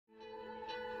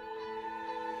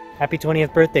Happy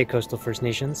 20th birthday, Coastal First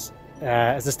Nations.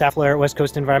 As the staff lawyer at West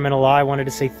Coast Environmental Law, I wanted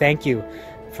to say thank you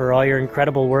for all your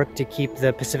incredible work to keep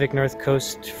the Pacific North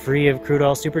Coast free of crude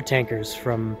oil supertankers,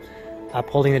 from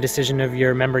upholding the decision of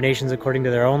your member nations according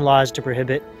to their own laws to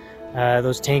prohibit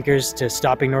those tankers, to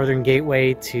stopping Northern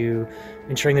Gateway, to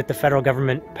ensuring that the federal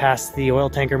government passed the Oil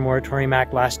Tanker Moratorium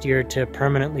Act last year to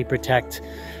permanently protect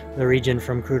the region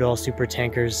from crude oil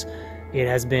supertankers. It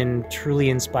has been truly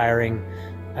inspiring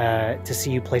to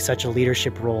see you play such a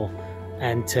leadership role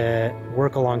and to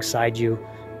work alongside you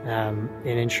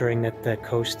in ensuring that the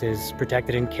coast is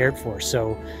protected and cared for.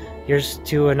 So here's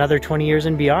to another 20 years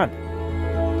and beyond.